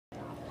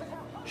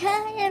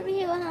Hi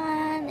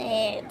everyone,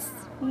 it's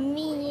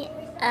me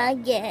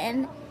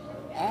again,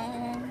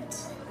 and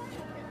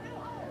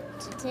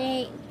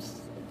today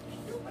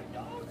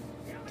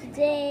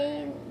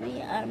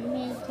we are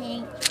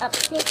making a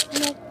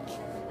picnic.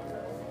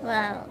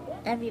 Well,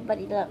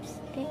 everybody loves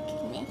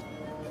picnic.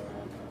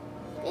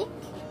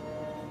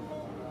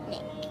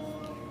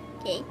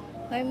 Okay,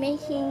 we're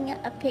making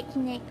a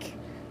picnic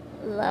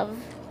love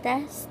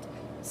test.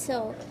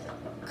 So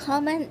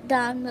comment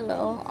down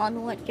below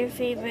on what your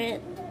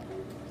favorite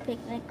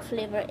picnic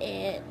flavor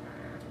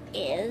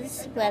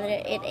is, whether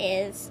it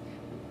is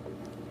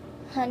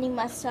honey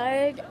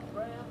mustard,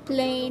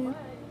 plain,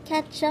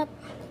 ketchup,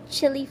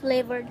 chili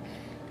flavored.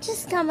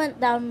 Just comment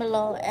down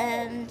below,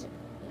 and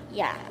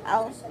yeah,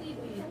 I'll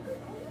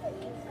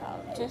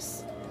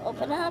just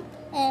open up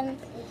and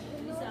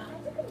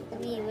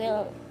we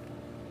will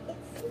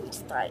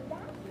start.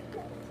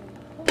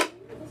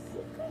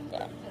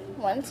 Yeah.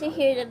 Once you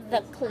hear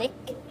the click,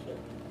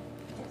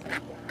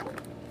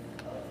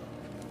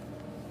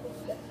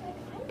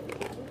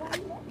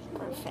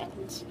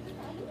 perfect.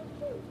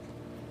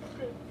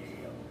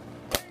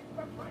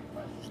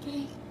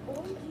 Okay.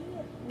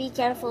 Be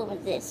careful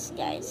with this,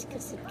 guys,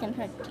 because it can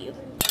hurt you.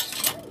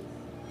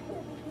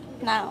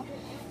 Now,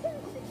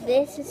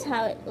 this is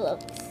how it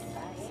looks.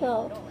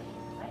 So,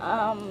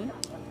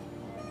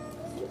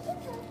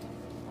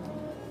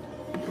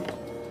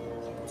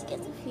 let's get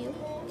a few.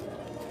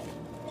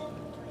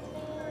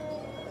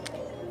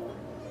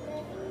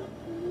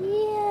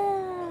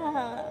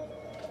 Yeah.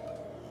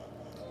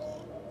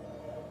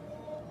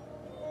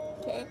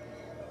 Okay.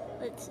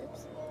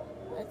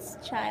 Let's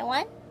try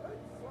one.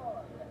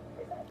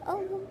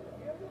 Oh,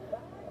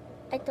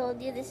 I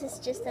told you this is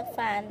just a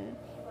fun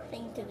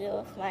thing to do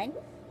of mine.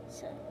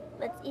 So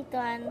let's eat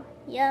one.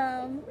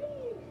 Yum.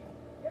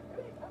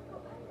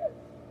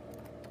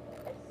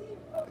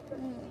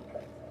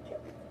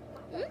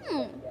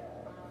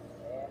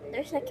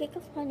 There's a kick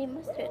of honey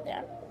mustard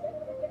there.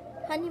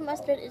 Honey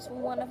mustard is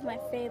one of my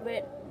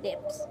favorite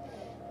dips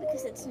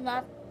because it's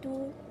not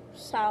too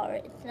sour,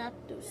 it's not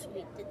too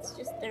sweet, it's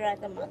just the right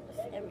amount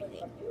of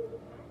everything.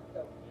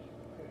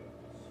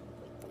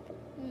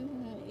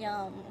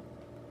 Yum.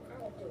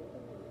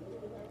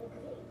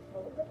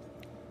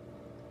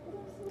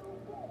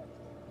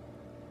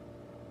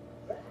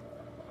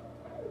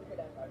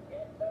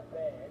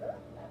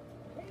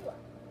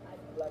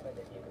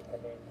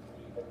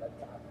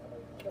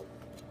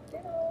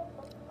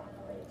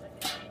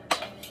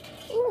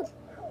 Ooh.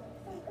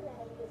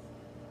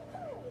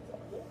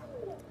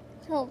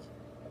 So,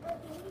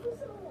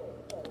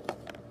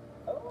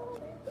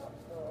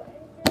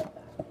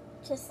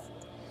 just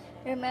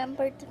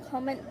remember to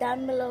comment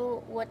down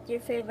below what your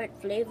favorite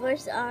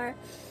flavors are,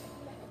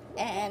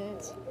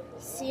 and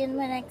see you in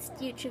my next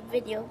YouTube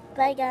video.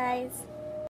 Bye guys.